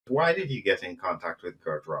Why did you get in contact with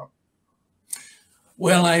Geert, Rob?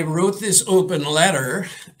 Well, I wrote this open letter,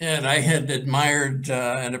 and I had admired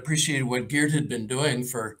and appreciated what Geert had been doing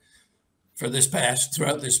throughout this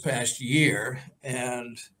past year.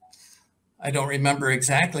 And I don't remember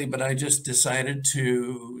exactly, but I just decided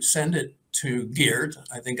to send it to Geert.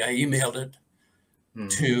 I think I emailed it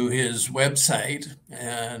to his website,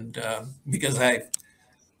 and because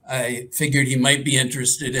I figured he might be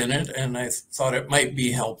interested in it, and I thought it might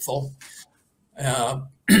be helpful.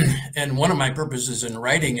 And one of my purposes in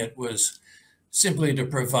writing it was simply to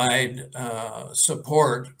provide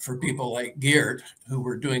support for people like Geert, who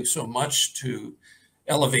were doing so much to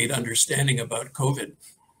elevate understanding about COVID.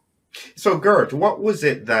 So, Geert, what was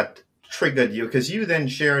it that triggered you? Because you then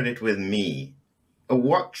shared it with me.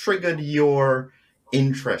 What triggered your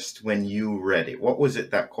interest when you read it? What was it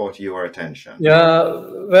that caught your attention? Yeah,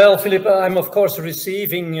 well, Philip, I'm of course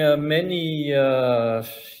receiving many,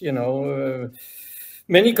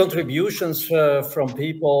 many contributions from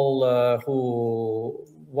people who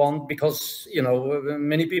want, because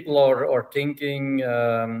many people are thinking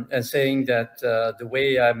and saying that the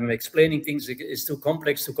way I'm explaining things is too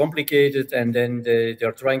complex, too complicated, and then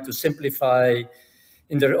they're trying to simplify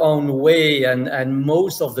in their own way, and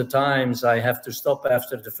most of the times I have to stop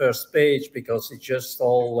after the first page because it's just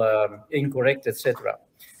all incorrect, etc.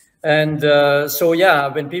 And so yeah,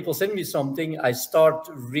 when people send me something, I start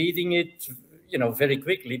reading it, very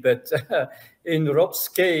quickly. But in Rob's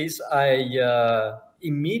case, I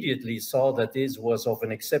immediately saw that this was of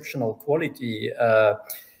an exceptional quality.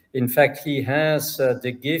 In fact, he has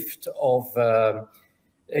the gift of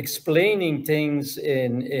explaining things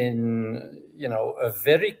in a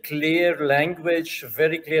very clear language,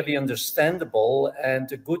 very clearly understandable,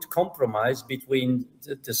 and a good compromise between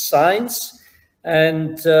the science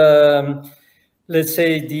and let's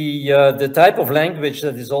say the type of language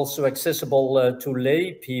that is also accessible to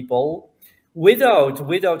lay people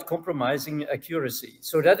without compromising accuracy.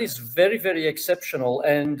 So that is very, very exceptional.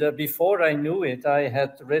 And before I knew it, I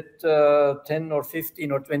had read 10 or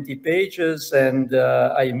 15 or 20 pages, and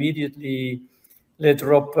I immediately let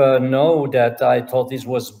Rob know that I thought this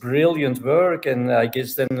was brilliant work. And I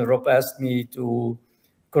guess then Rob asked me to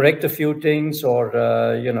correct a few things, or,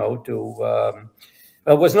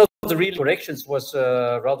 it was not the real corrections, was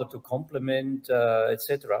rather to complement,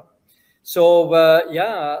 etc. So,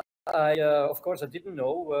 yeah, of course, I didn't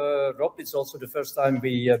know. Rob, it's also the first time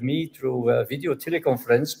we meet through video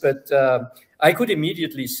teleconference, but I could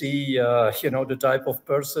immediately see, the type of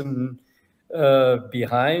person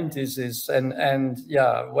behind this is, and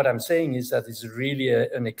yeah, what I'm saying is that it's really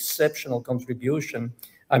an exceptional contribution.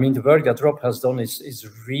 I mean, the work that Rob has done is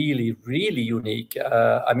really, really unique.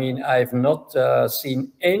 I mean, I've not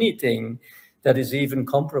seen anything that is even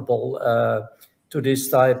comparable to this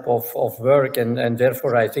type of work. And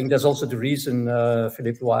therefore, I think that's also the reason,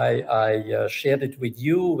 Philip, why I shared it with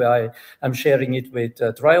you. I'm sharing it with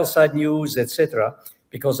Trial Site News, etc.,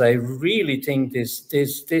 because I really think this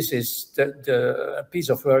is the piece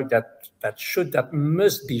of work that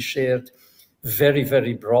must be shared very,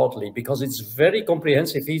 very broadly, because it's very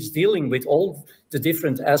comprehensive. He's dealing with all the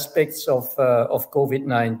different aspects of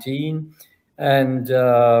COVID-19. And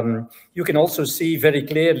you can also see very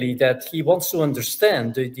clearly that he wants to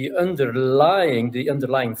understand the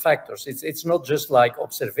underlying factors. It's not just like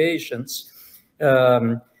observations.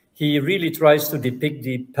 He really tries to depict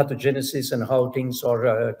the pathogenesis and how things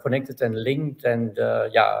are connected and linked. And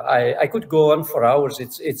yeah, I could go on for hours.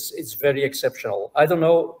 It's very exceptional. I don't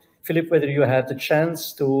know, Philip, whether you had the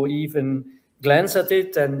chance to even glance at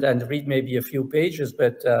it and read maybe a few pages,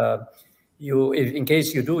 but in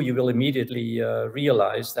case you do, you will immediately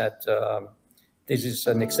realize that this is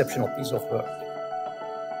an exceptional piece of work.